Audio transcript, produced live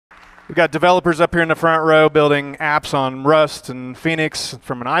We've got developers up here in the front row building apps on Rust and Phoenix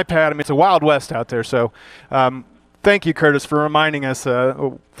from an iPad. I mean, it's a wild west out there. So thank you, Curtis, for reminding us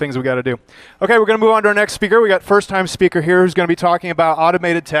things we got to do. Okay, we're going to move on to our next speaker. We got first-time speaker here who's going to be talking about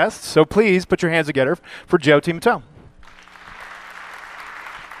automated tests. So please put your hands together for Jyoti Mittal.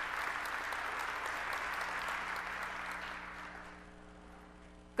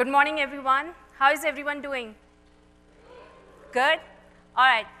 Good morning, everyone. How is everyone doing? Good? All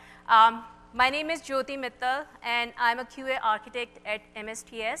right. My name is Jyoti Mittal, and I'm a QA architect at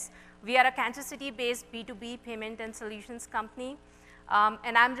MSTS. We are a Kansas City-based B2B payment and solutions company,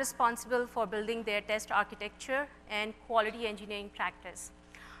 and I'm responsible for building their test architecture and quality engineering practice.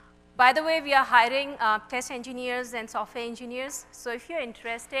 By the way, we are hiring test engineers and software engineers, so if you're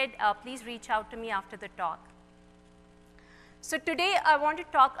interested, please reach out to me after the talk. So today, I want to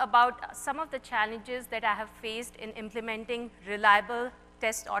talk about some of the challenges that I have faced in implementing reliable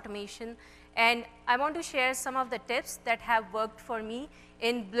test automation, and I want to share some of the tips that have worked for me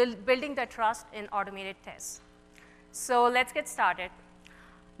in building the trust in automated tests. So let's get started.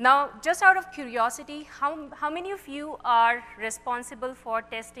 Now, just out of curiosity, how many of you are responsible for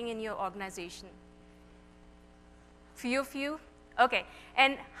testing in your organization? Few of you? Okay.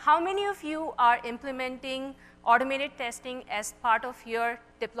 And how many of you are implementing automated testing as part of your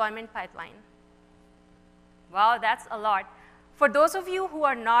deployment pipeline? Wow, that's a lot. For those of you who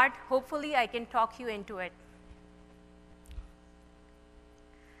are not, hopefully I can talk you into it.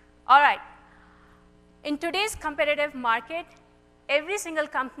 All right. In today's competitive market, every single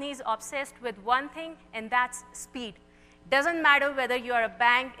company is obsessed with one thing, and that's speed. Doesn't matter whether you are a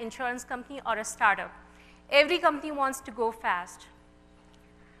bank, insurance company, or a startup. Every company wants to go fast.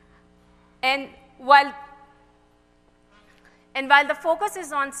 And while the focus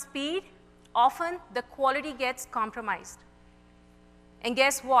is on speed, often the quality gets compromised. And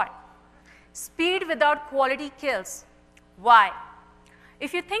guess what? Speed without quality kills. Why?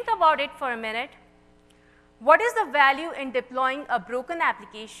 If you think about it for a minute, what is the value in deploying a broken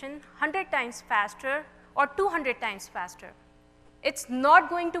application 100 times faster or 200 times faster? It's not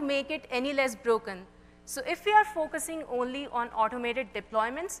going to make it any less broken. So if we are focusing only on automated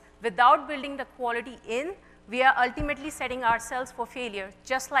deployments without building the quality in, we are ultimately setting ourselves for failure,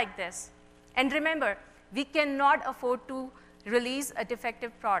 just like this. And remember, we cannot afford to release a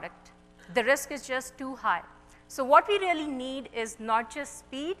defective product. The risk is just too high. So what we really need is not just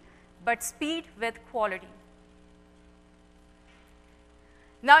speed, but speed with quality.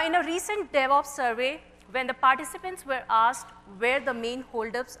 Now, in a recent DevOps survey, when the participants were asked where the main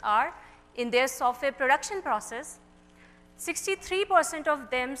holdups are in their software production process, 63%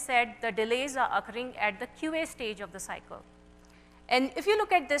 of them said the delays are occurring at the QA stage of the cycle. And if you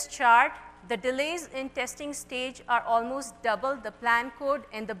look at this chart, the delays in testing stage are almost double the plan code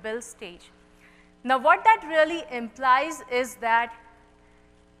and the build stage. Now, what that really implies is that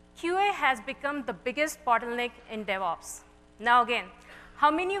QA has become the biggest bottleneck in DevOps. Now, again,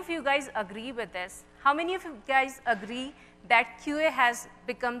 how many of you guys agree with this? How many of you guys agree that QA has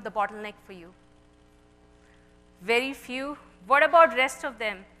become the bottleneck for you? Very few. What about rest of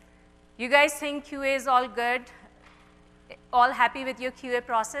them? You guys think QA is all good? All happy with your QA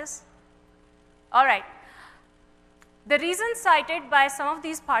process? All right. The reason cited by some of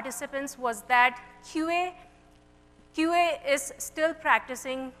these participants was that QA is still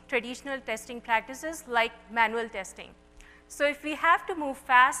practicing traditional testing practices like manual testing. So if we have to move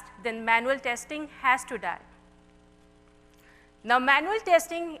fast, then manual testing has to die. Now, manual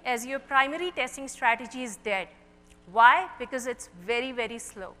testing as your primary testing strategy is dead. Why? Because it's very, very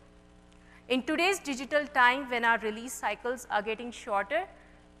slow. In today's digital time, when our release cycles are getting shorter,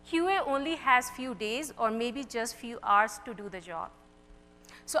 QA only has few days or maybe just few hours to do the job.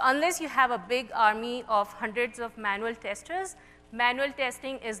 So unless you have a big army of hundreds of manual testers, manual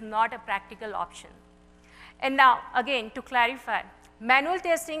testing is not a practical option. And now, again, to clarify, manual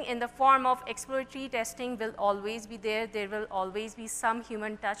testing in the form of exploratory testing will always be there. There will always be some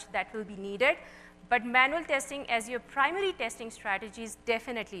human touch that will be needed. But manual testing as your primary testing strategy is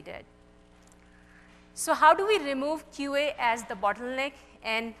definitely dead. So how do we remove QA as the bottleneck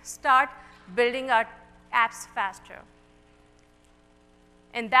and start building our apps faster?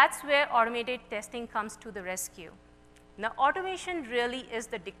 And that's where automated testing comes to the rescue. Now, automation really is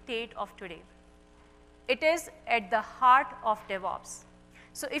the dictate of today. It is at the heart of DevOps.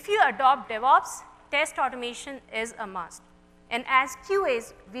 So if you adopt DevOps, test automation is a must. And as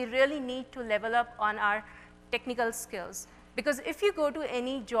QAs, we really need to level up on our technical skills. Because if you go to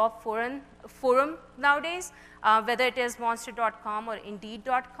any job forum nowadays, whether it is monster.com or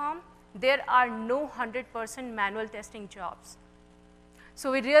indeed.com, there are no 100% manual testing jobs.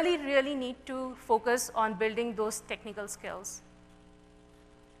 So we really, really need to focus on building those technical skills.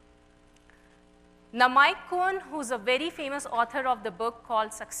 Now, Mike Cohen, who's a very famous author of the book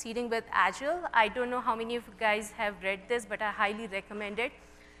called Succeeding with Agile, I don't know how many of you guys have read this, but I highly recommend it.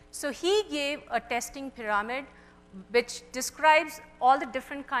 So he gave a testing pyramid which describes all the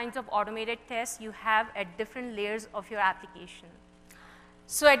different kinds of automated tests you have at different layers of your application.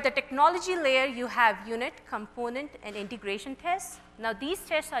 So at the technology layer, you have unit, component, and integration tests. Now, these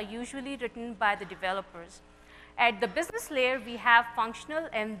tests are usually written by the developers. At the business layer, we have functional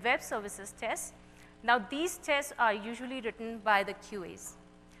and web services tests. Now, these tests are usually written by the QAs.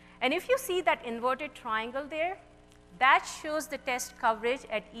 And if you see that inverted triangle there, that shows the test coverage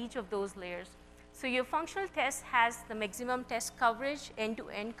at each of those layers. So your functional test has the maximum test coverage,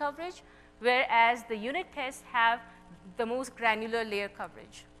 end-to-end coverage, whereas the unit tests have the most granular layer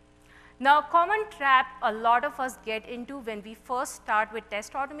coverage. Now, a common trap a lot of us get into when we first start with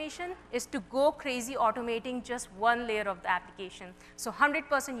test automation is to go crazy automating just one layer of the application. So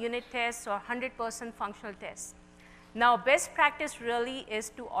 100% unit tests or 100% functional tests. Now, best practice really is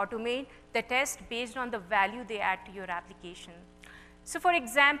to automate the test based on the value they add to your application. So for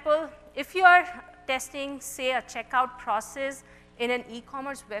example, if you are testing, say, a checkout process in an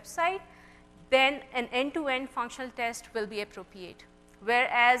e-commerce website, then an end-to-end functional test will be appropriate.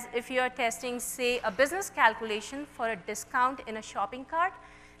 Whereas if you are testing, say, a business calculation for a discount in a shopping cart,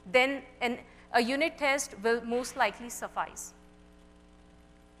 then a unit test will most likely suffice.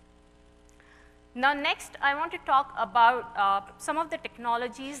 Now, next, I want to talk about some of the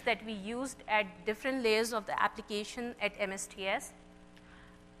technologies that we used at different layers of the application at MSTS.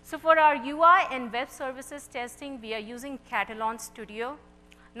 So for our UI and web services testing, we are using Catalan Studio.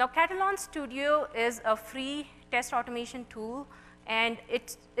 Now, Catalan Studio is a free test automation tool, and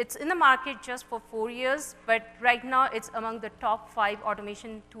it's in the market just for 4 years, but right now it's among the top 5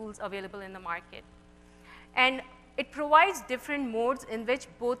 automation tools available in the market. And it provides different modes in which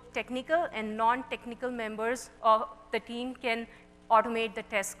both technical and non-technical members of the team can automate the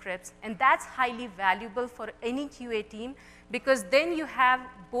test scripts. And that's highly valuable for any QA team, because then you have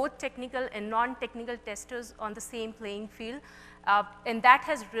both technical and non-technical testers on the same playing field. And that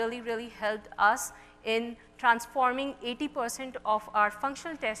has really, really helped us in transforming 80% of our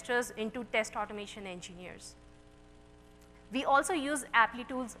functional testers into test automation engineers. We also use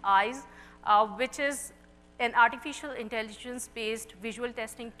Applitools Eyes, which is an artificial intelligence-based visual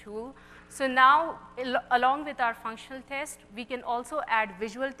testing tool. So now, along with our functional test, we can also add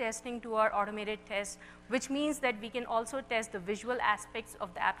visual testing to our automated tests, which means that we can also test the visual aspects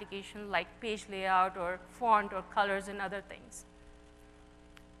of the application, like page layout or font or colors and other things.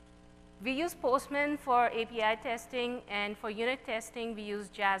 We use Postman for API testing, and for unit testing, we use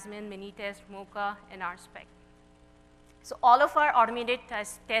Jasmine, Minitest, Mocha, and RSpec. So all of our automated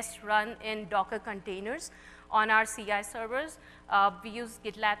tests run in Docker containers on our CI servers. We use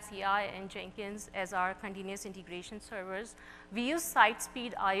GitLab CI and Jenkins as our continuous integration servers. We use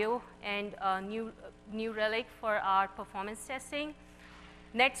SiteSpeed.io and New Relic for our performance testing,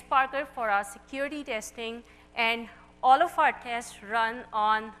 NetSparker for our security testing, and all of our tests run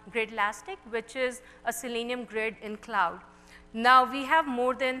on GridElastic, which is a Selenium grid in cloud. Now, we have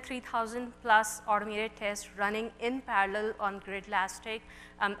more than 3,000 plus automated tests running in parallel on GridElastic,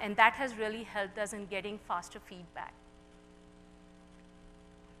 and that has really helped us in getting faster feedback.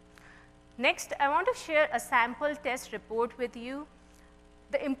 Next, I want to share a sample test report with you.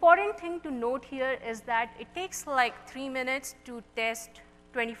 The important thing to note here is that it takes like 3 minutes to test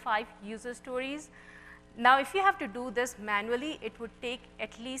 25 user stories. Now, if you have to do this manually, it would take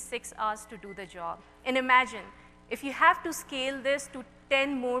at least 6 hours to do the job. And imagine, if you have to scale this to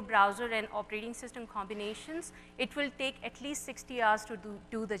 10 more browser and operating system combinations, it will take at least 60 hours to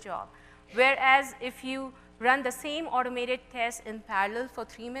do the job. Whereas if you run the same automated test in parallel for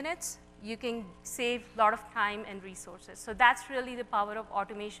 3 minutes, you can save a lot of time and resources. So that's really the power of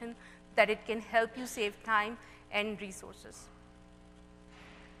automation, that it can help you save time and resources.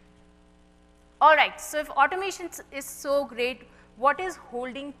 All right, so if automation is so great, what is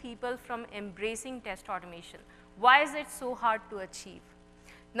holding people from embracing test automation? Why is it so hard to achieve?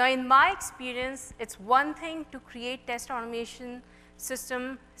 Now, in my experience, it's one thing to create test automation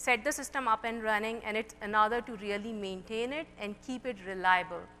system, set the system up and running, and it's another to really maintain it and keep it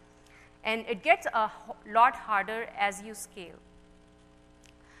reliable. And it gets a lot harder as you scale.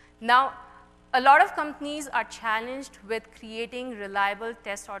 Now, a lot of companies are challenged with creating reliable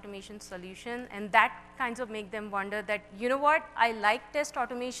test automation solution, and that kinds of make them wonder that, you know what, I like test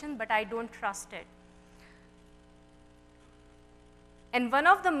automation, but I don't trust it. And one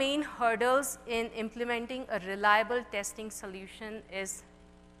of the main hurdles in implementing a reliable testing solution is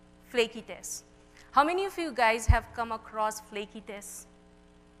flaky tests. How many of you guys have come across flaky tests?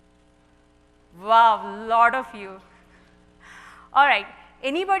 Wow, a lot of you. All right,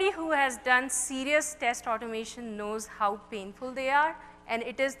 anybody who has done serious test automation knows how painful they are, and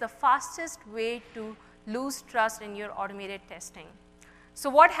it is the fastest way to lose trust in your automated testing. So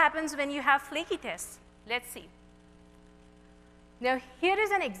what happens when you have flaky tests? Let's see. Now, here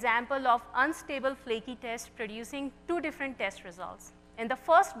is an example of unstable flaky test producing two different test results. In the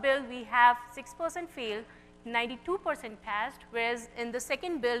first build, we have 6% failed, 92% passed, whereas in the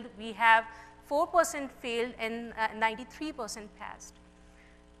second build, we have 4% failed and 93% passed.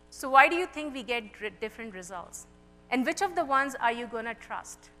 So why do you think we get different results? And which of the ones are you going to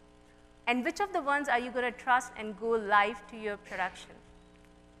trust? And which of the ones are you going to trust and go live to your production?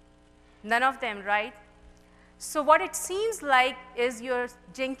 None of them, right? So what it seems like is your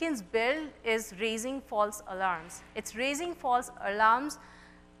Jenkins build is raising false alarms. It's raising false alarms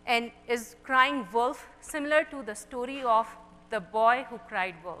and is crying wolf, similar to the story of the boy who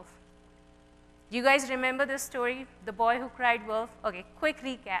cried wolf. You guys remember this story, the boy who cried wolf? Okay, quick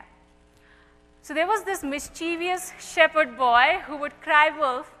recap. So there was this mischievous shepherd boy who would cry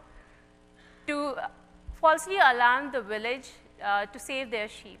wolf to falsely alarm the village to save their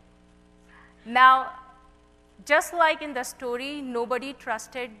sheep. Now, just like in the story, nobody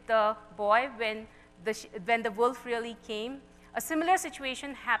trusted the boy when the wolf really came. A similar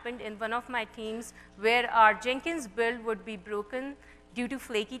situation happened in one of my teams where our Jenkins build would be broken due to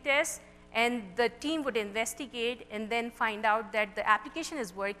flaky tests, and the team would investigate and then find out that the application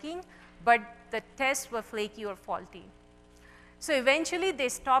is working, but the tests were flaky or faulty. So eventually, they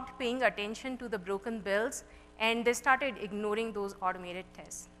stopped paying attention to the broken builds, and they started ignoring those automated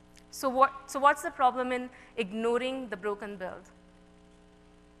tests. So what's the problem in ignoring the broken build?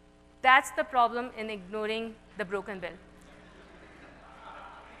 That's the problem in ignoring the broken build.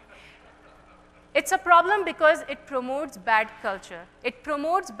 It's a problem because it promotes bad culture. It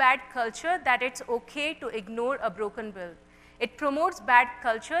promotes bad culture that it's okay to ignore a broken build. It promotes bad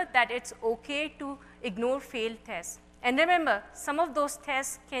culture that it's okay to ignore failed tests. And remember, some of those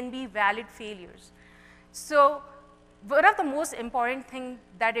tests can be valid failures. So one of the most important things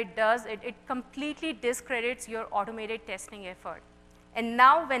that it does, it completely discredits your automated testing effort. And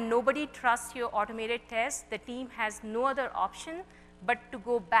now when nobody trusts your automated tests, the team has no other option but to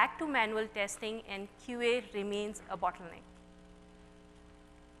go back to manual testing, and QA remains a bottleneck.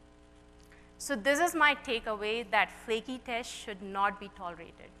 So this is my takeaway, that flaky tests should not be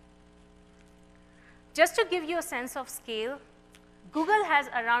tolerated. Just to give you a sense of scale, Google has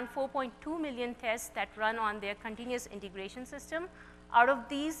around 4.2 million tests that run on their continuous integration system. Out of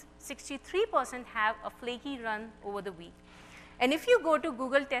these, 63% have a flaky run over the week. And if you go to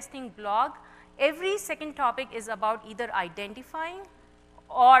Google testing blog, every second topic is about either identifying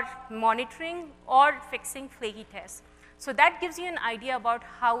or monitoring or fixing flaky tests. So that gives you an idea about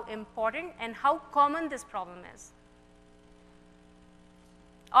how important and how common this problem is.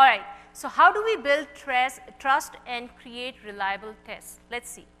 All right, so how do we build trust and create reliable tests? Let's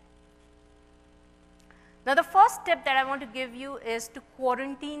see. Now, the first step that I want to give you is to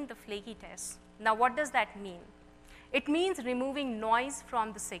quarantine the flaky tests. Now, what does that mean? It means removing noise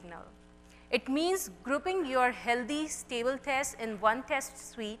from the signal. It means grouping your healthy, stable tests in one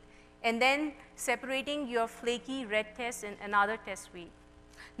test suite and then separating your flaky red tests in another test suite.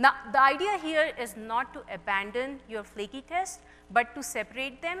 Now, the idea here is not to abandon your flaky tests, but to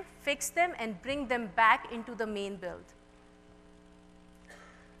separate them, fix them, and bring them back into the main build.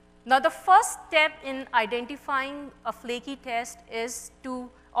 Now, the first step in identifying a flaky test is to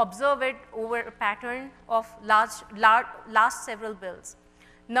observe it over a pattern of last several builds.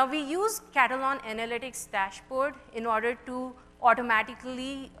 Now, we use Catalan Analytics dashboard in order to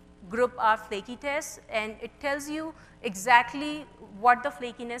automatically group our flaky tests, and it tells you exactly what the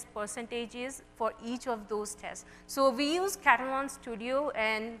flakiness percentage is for each of those tests. So we use Catalan Studio,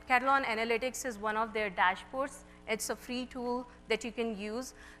 and Catalan Analytics is one of their dashboards. It's a free tool that you can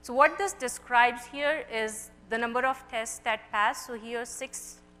use. So what this describes here is the number of tests that passed. So here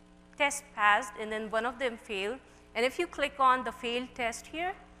 6 tests passed, and then one of them failed. And if you click on the failed test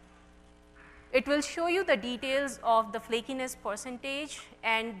here, it will show you the details of the flakiness percentage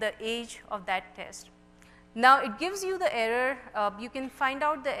and the age of that test. Now, it gives you the error. You can find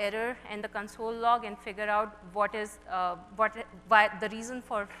out the error and the console log and figure out what is the reason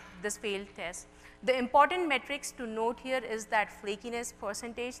for this failed test. The important metrics to note here is that flakiness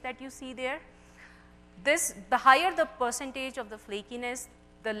percentage that you see there. The higher the percentage of the flakiness,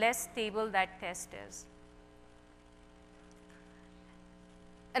 the less stable that test is.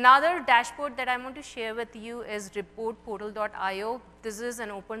 Another dashboard that I want to share with you is reportportal.io. This is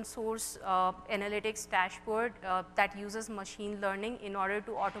an open source analytics dashboard that uses machine learning in order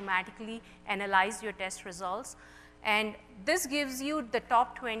to automatically analyze your test results. And this gives you the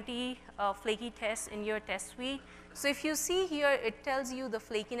top 20 flaky tests in your test suite. So if you see here, it tells you the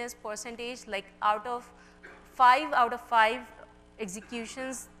flakiness percentage, like out of 5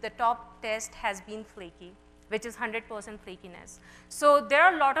 executions, the top test has been flaky, which is 100% flakiness. So there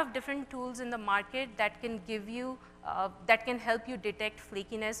are a lot of different tools in the market that can give you, that can help you detect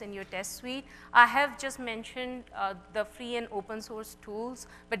flakiness in your test suite. I have just mentioned the free and open source tools,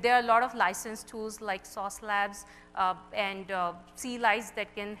 but there are a lot of licensed tools like Sauce Labs and CLice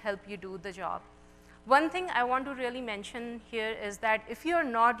that can help you do the job. One thing I want to really mention here is that if you're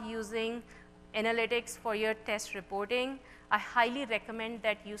not using analytics for your test reporting, I highly recommend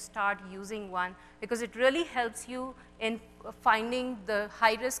that you start using one because it really helps you in finding the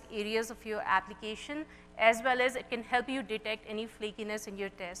high-risk areas of your application, as well as it can help you detect any flakiness in your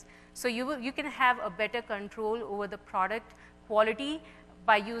test. So you can have a better control over the product quality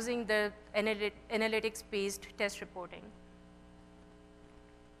by using the analytics-based test reporting.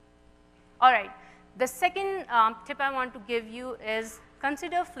 All right, the second tip I want to give you is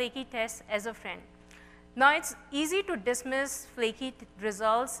consider flaky tests as a friend. Now, it's easy to dismiss flaky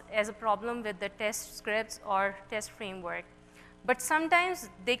results as a problem with the test scripts or test framework. But sometimes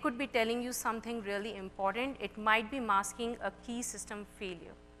they could be telling you something really important. It might be masking a key system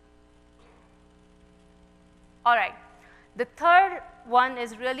failure. All right. The third one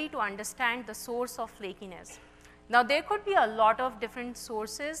is really to understand the source of flakiness. Now, there could be a lot of different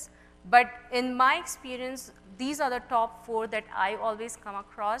sources, but in my experience, these are the top 4 that I always come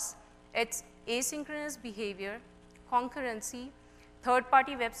across. It's asynchronous behavior, concurrency,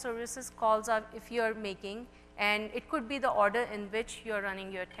 third-party web services calls are if you're making, and it could be the order in which you're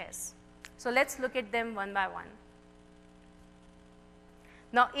running your tests. So let's look at them one by one.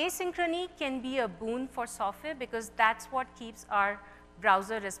 Now, asynchrony can be a boon for software because that's what keeps our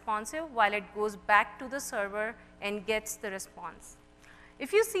browser responsive while it goes back to the server and gets the response.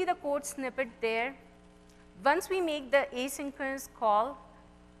 If you see the code snippet there, once we make the asynchronous call,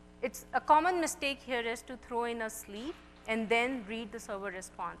 it's a common mistake here is to throw in a sleep and then read the server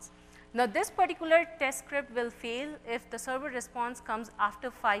response. Now, this particular test script will fail if the server response comes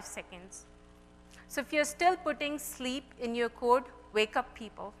after 5 seconds. So if you're still putting sleep in your code, wake up,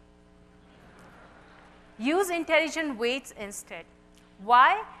 people. Use intelligent waits instead.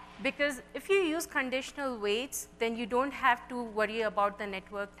 Why? Because if you use conditional waits, then you don't have to worry about the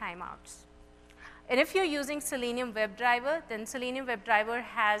network timeouts. And if you're using Selenium WebDriver, then Selenium WebDriver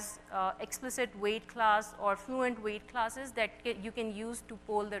has explicit wait class or fluent wait classes that you can use to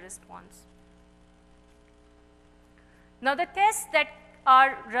poll the response. Now, the tests that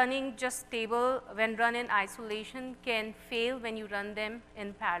are running just stable when run in isolation can fail when you run them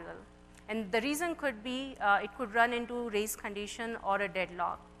in parallel. And the reason could be it could run into race condition or a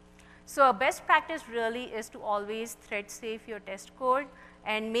deadlock. So a best practice really is to always thread safe your test code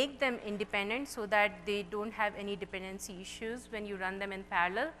and make them independent so that they don't have any dependency issues when you run them in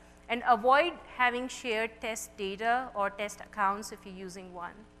parallel, and avoid having shared test data or test accounts if you're using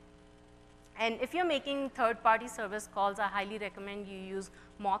one. And if you're making third-party service calls, I highly recommend you use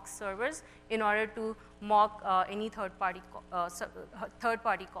mock servers in order to mock any third-party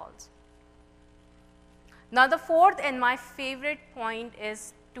calls. Now, the fourth and my favorite point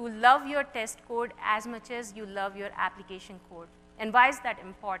is to love your test code as much as you love your application code. And why is that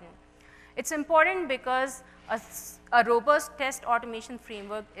important? It's important because a robust test automation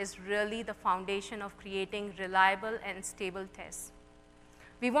framework is really the foundation of creating reliable and stable tests.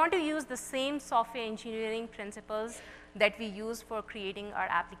 We want to use the same software engineering principles that we use for creating our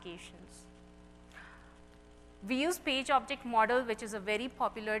applications. We use page object model, which is a very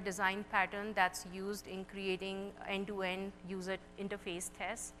popular design pattern that's used in creating end-to-end user interface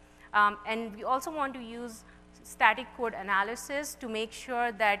tests. And we also want to use static code analysis to make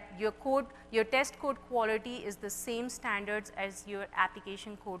sure that your test code quality is the same standards as your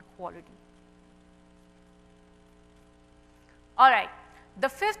application code quality. All right, the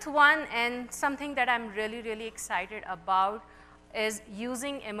fifth one, and something that I'm really, really excited about, is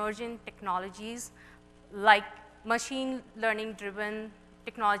using emerging technologies like machine learning driven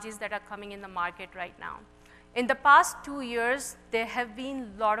technologies that are coming in the market right now. In the past 2 years, there have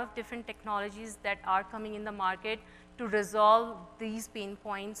been a lot of different technologies that are coming in the market to resolve these pain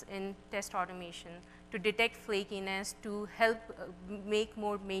points in test automation, to detect flakiness, to help make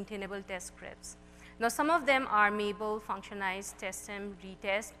more maintainable test scripts. Now, some of them are Mabel, Functionize, TestM,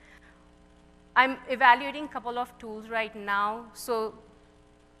 Retest. I'm evaluating a couple of tools right now. So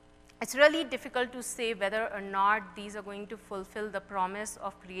It's really difficult to say whether or not these are going to fulfill the promise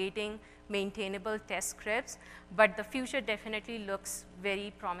of creating maintainable test scripts, but the future definitely looks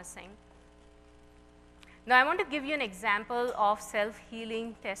very promising. Now, I want to give you an example of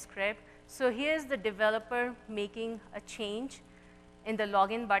self-healing test script. So here's the developer making a change in the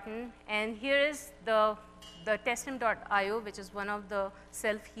login button, and here is the testim.io, which is one of the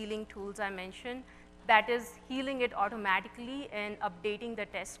self-healing tools I mentioned, that is healing it automatically and updating the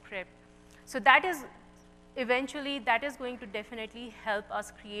test script. So that is eventually, that is going to definitely help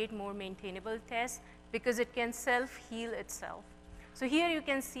us create more maintainable tests because it can self-heal itself. So here you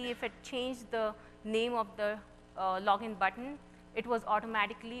can see if it changed the name of the login button, it was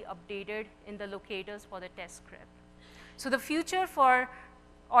automatically updated in the locators for the test script. So the future for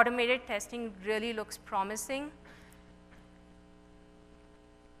automated testing really looks promising.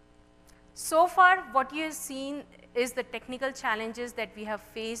 So far, what you have seen is the technical challenges that we have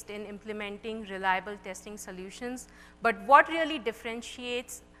faced in implementing reliable testing solutions. But what really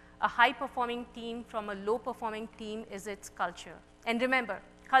differentiates a high-performing team from a low-performing team is its culture. And remember,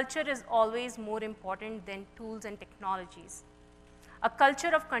 culture is always more important than tools and technologies. A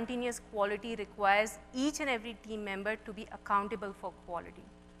culture of continuous quality requires each and every team member to be accountable for quality.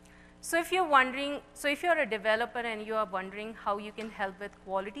 So if you're wondering, so if you're a developer and you are wondering how you can help with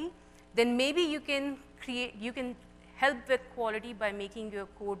quality, then maybe you can help with quality by making your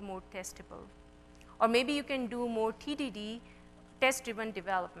code more testable. Or maybe you can do more TDD, test-driven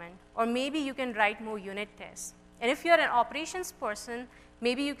development. Or maybe you can write more unit tests. And if you're an operations person,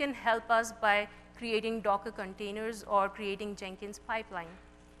 maybe you can help us by creating Docker containers or creating Jenkins pipeline.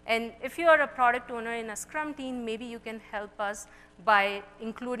 And if you are a product owner in a Scrum team, maybe you can help us by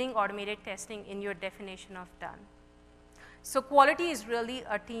including automated testing in your definition of done. So quality is really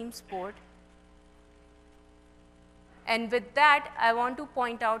a team sport. And with that, I want to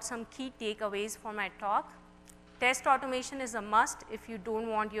point out some key takeaways for my talk. Test automation is a must if you don't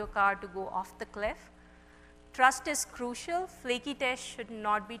want your car to go off the cliff. Trust is crucial. Flaky tests should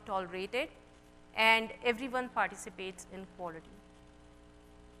not be tolerated. And everyone participates in quality.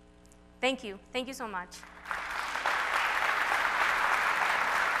 Thank you. Thank you so much.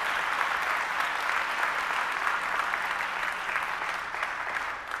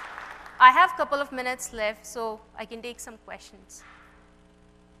 I have a couple of minutes left, so I can take some questions.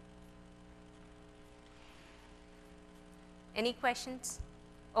 Any questions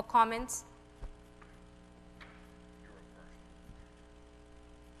or comments?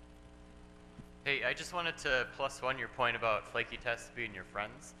 Hey, I just wanted to +1 your point about flaky tests being your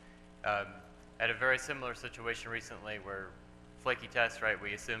friends. Had a very similar situation recently where flaky tests, right,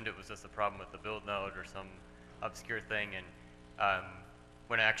 we assumed it was just a problem with the build node or some obscure thing, and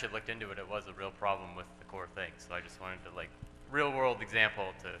when I actually looked into it, it was a real problem with the core thing. So I just wanted to, like, real-world example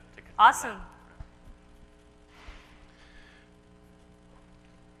to confirm Awesome. that.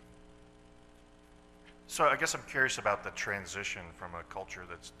 So I guess I'm curious about the transition from a culture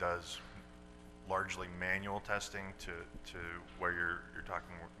that does largely manual testing to where you're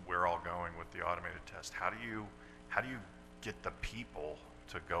talking we're all going with the automated test. How do you get the people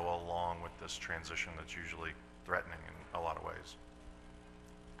to go along with this transition that's usually threatening in a lot of ways?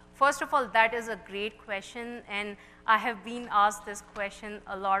 First of all, that is a great question, and I have been asked this question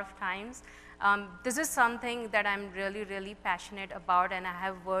a lot of times. This is something that I'm really, really passionate about, and I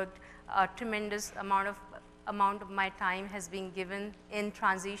have worked a tremendous amount of my time has been given in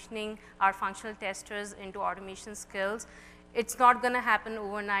transitioning our functional testers into automation skills. It's not going to happen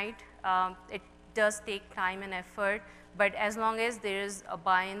overnight. It does take time and effort, but as long as there is a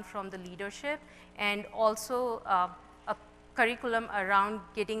buy-in from the leadership and also a curriculum around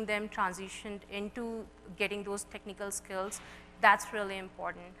getting them transitioned into getting those technical skills, that's really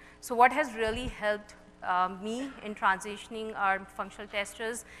important. So what has really helped me in transitioning our functional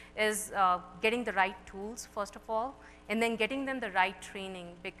testers is getting the right tools, first of all, and then getting them the right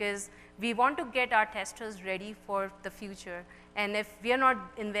training, because we want to get our testers ready for the future. And if we are not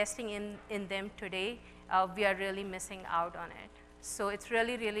investing in them today, we are really missing out on it. So it's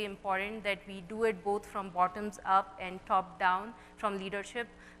really, really important that we do it both from bottoms up and top down, from leadership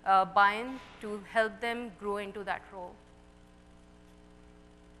buy-in to help them grow into that role.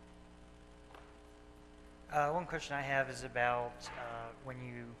 One question I have is about when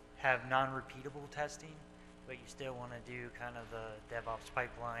you have non-repeatable testing, but you still want to do kind of the DevOps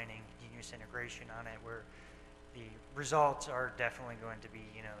pipeline and continuous integration on it, where the results are definitely going to be,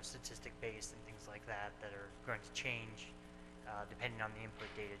 you know, statistic-based and things like that that are going to change depending on the input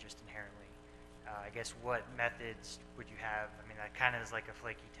data just inherently. I guess what methods would you have? I mean, that kind of is like a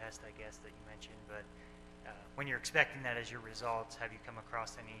flaky test, I guess, that you mentioned, but when you're expecting that as your results, have you come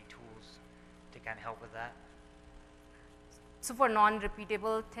across any tools to kind of help with that? So for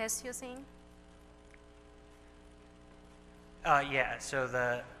non-repeatable tests, you're saying? Yeah. So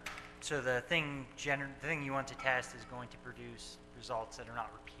the thing you want to test is going to produce results that are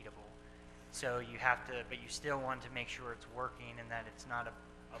not repeatable. So you have to, but you still want to make sure it's working and that it's not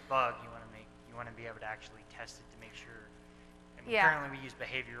a bug. You want to be able to actually test it to make sure. I mean, currently we use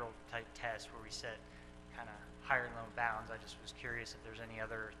behavioral type tests where we set kind of higher and low bounds. I just was curious if there's any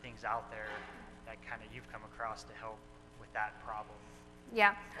other things out there that kind of you've come across to help with that problem.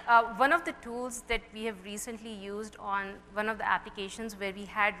 Yeah, one of the tools that we have recently used on one of the applications where we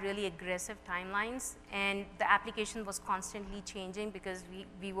had really aggressive timelines and the application was constantly changing because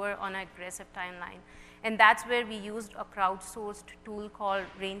we were on an aggressive timeline. And that's where we used a crowdsourced tool called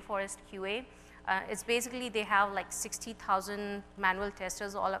Rainforest QA. It's basically they have like 60,000 manual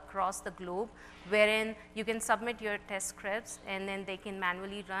testers all across the globe, wherein you can submit your test scripts and then they can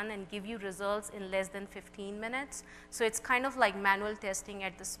manually run and give you results in less than 15 minutes. So it's kind of like manual testing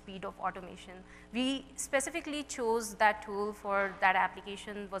at the speed of automation. We specifically chose that tool for that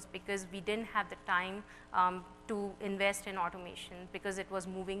application was because we didn't have the time to invest in automation because it was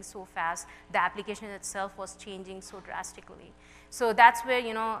moving so fast. The application itself was changing so drastically. So that's where,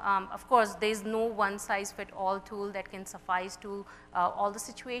 you know, of course, there's no one-size-fit-all tool that can suffice to all the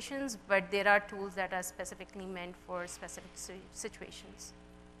situations, but there are tools that are specifically meant for specific situations.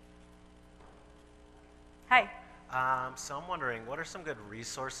 Hi. So I'm wondering, what are some good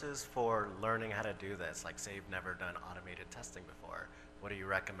resources for learning how to do this? Like, say you've never done automated testing before. What do you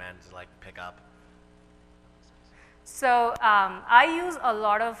recommend to like pick up? So I use a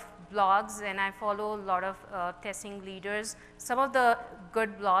lot of blogs and I follow a lot of testing leaders. Some of the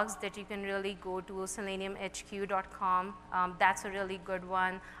good blogs that you can really go to, seleniumhq.com, that's a really good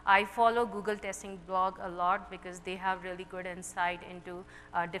one. I follow Google testing blog a lot because they have really good insight into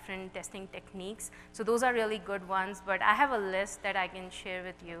different testing techniques. So those are really good ones, but I have a list that I can share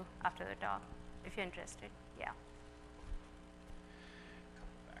with you after the talk if you're interested. Yeah.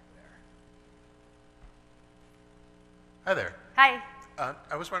 Hi there. Hi.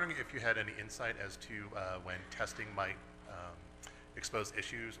 I was wondering if you had any insight as to when testing might expose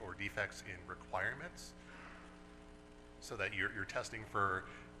issues or defects in requirements, so that you're testing for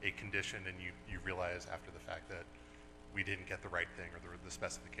a condition and you realize after the fact that we didn't get the right thing or the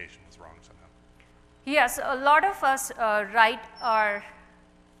specification was wrong somehow. Yes, a lot of us write our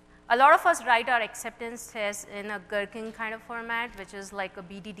acceptance tests in a gherkin kind of format, which is like a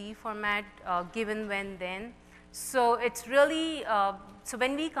BDD format, given, when, then. So it's really, so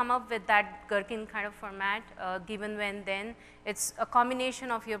when we come up with that gherkin kind of format, given, when, then, it's a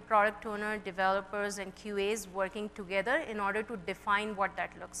combination of your product owner, developers, and QAs working together in order to define what that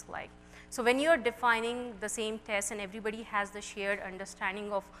looks like. So when you're defining the same test and everybody has the shared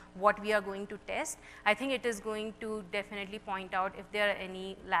understanding of what we are going to test, I think it is going to definitely point out if there are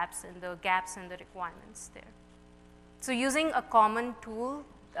any gaps in the requirements there. So using a common tool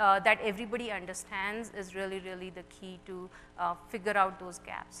that everybody understands is really, really the key to figure out those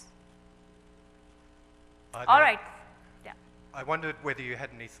gaps. All right. Yeah. I wondered whether you had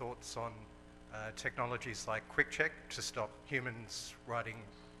any thoughts on technologies like QuickCheck to stop humans writing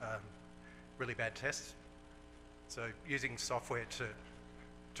really bad tests. So using software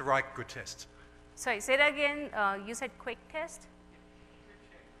to write good tests. Sorry, say that again. You said quick test?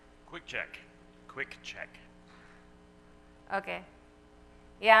 Quick check. Quick check. Okay.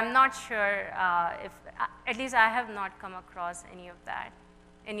 Yeah, I'm not sure if, at least I have not come across any of that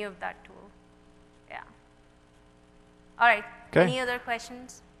tool. Yeah. All right. Okay. Any other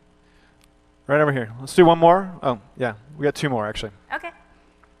questions? Right over here. Let's do one more. Oh, yeah, we got two more actually. Okay.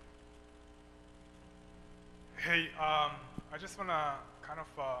 Hey, I just want to kind of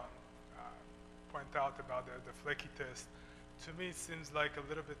point out about the Flaky test. To me, it seems like a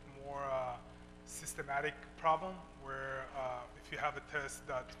little bit more systematic problem where if you have a test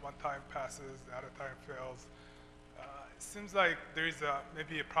that one time passes, the other time fails, it seems like there is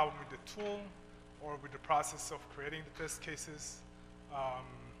maybe a problem with the tool or with the process of creating the test cases.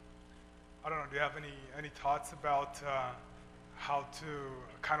 I don't know, do you have any thoughts about how to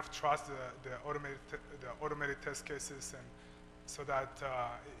kind of trust the automated test cases, and so that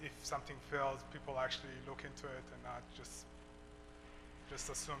if something fails, people actually look into it and not just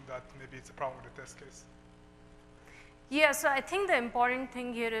assume that maybe it's a problem with the test case? Yeah, so I think the important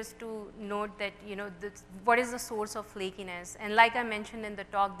thing here is to note that, what is the source of flakiness? And like I mentioned in the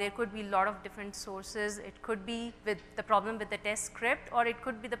talk, there could be a lot of different sources. It could be with the problem with the test script, or it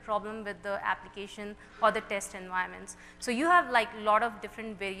could be the problem with the application or the test environments. So you have like a lot of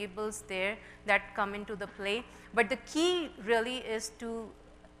different variables there that come into the play. But the key really is to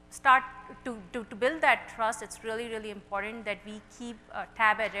start to build that trust. It's really, really important that we keep a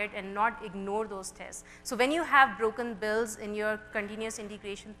tab at it and not ignore those tests. So when you have broken builds in your continuous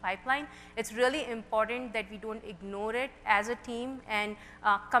integration pipeline, it's really important that we don't ignore it as a team and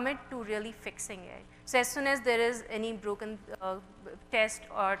commit to really fixing it. So as soon as there is any broken test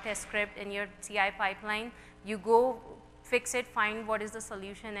or test script in your CI pipeline, you go fix it, find what is the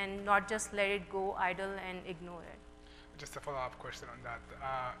solution, and not just let it go idle and ignore it. Just a follow-up question on that.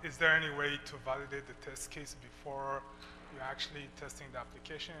 Is there any way to validate the test case before you're actually testing the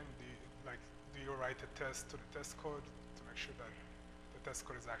application? Do you write a test to the test code to make sure that the test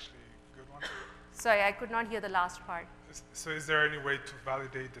code is actually a good one? Sorry, I could not hear the last part. So is there any way to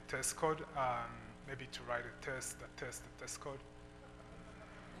validate the test code? Maybe to write a test that tests the test code?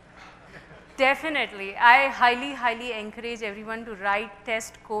 Definitely. I highly, highly encourage everyone to write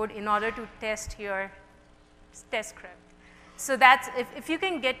test code in order to test your test script. So that's, if you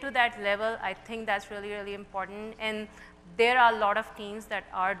can get to that level, I think that's really, really important. And there are a lot of teams that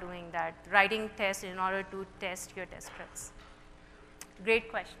are doing that, writing tests in order to test your test scripts.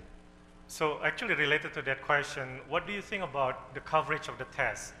 Great question. So actually related to that question, what do you think about the coverage of the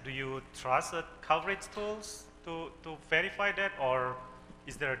test? Do you trust the coverage tools to verify that, or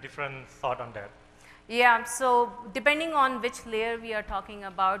is there a different thought on that? Yeah, so depending on which layer we are talking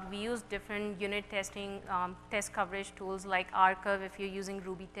about, we use different unit testing test coverage tools like rcurve. If you're using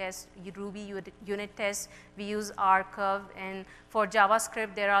Ruby unit tests, we use rcurve. And for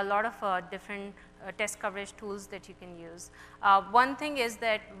JavaScript, there are a lot of different test coverage tools that you can use. One thing is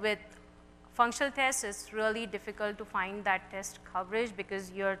that with functional tests, it's really difficult to find that test coverage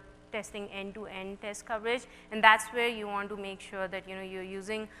because you're testing end-to-end test coverage, and that's where you want to make sure that you're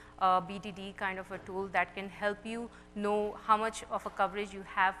using a BTD kind of a tool that can help you know how much of a coverage you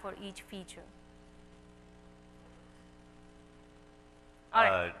have for each feature. All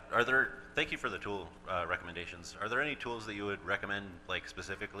right. Thank you for the tool recommendations. Are there any tools that you would recommend, like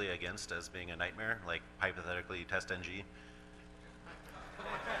specifically against as being a nightmare, like hypothetically TestNG?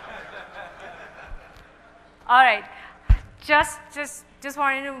 All right. Just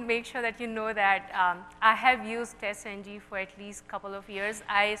wanted to make sure that you know that I have used TestNG for at least a couple of years.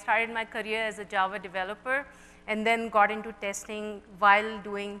 I started my career as a Java developer and then got into testing while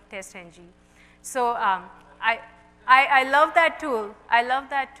doing TestNG. So I love that tool. I love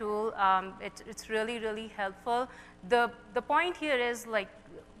that tool. It's really, really helpful. The point here is like,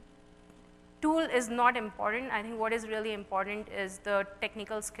 tool is not important. I think what is really important is the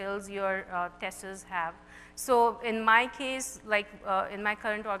technical skills your testers have. So in my case, like in my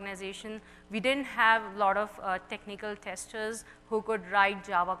current organization, we didn't have a lot of technical testers who could write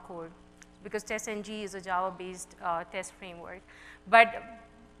Java code because TestNG is a Java-based test framework.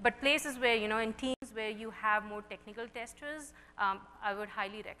 But places where, in teams where you have more technical testers, I would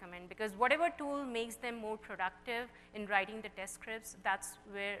highly recommend, because whatever tool makes them more productive in writing the test scripts, that's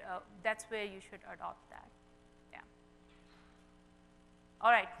where you should adopt that. Yeah.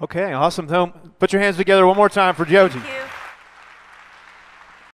 All right. Okay, awesome. So put your hands together one more time for Jyoti. Thank you.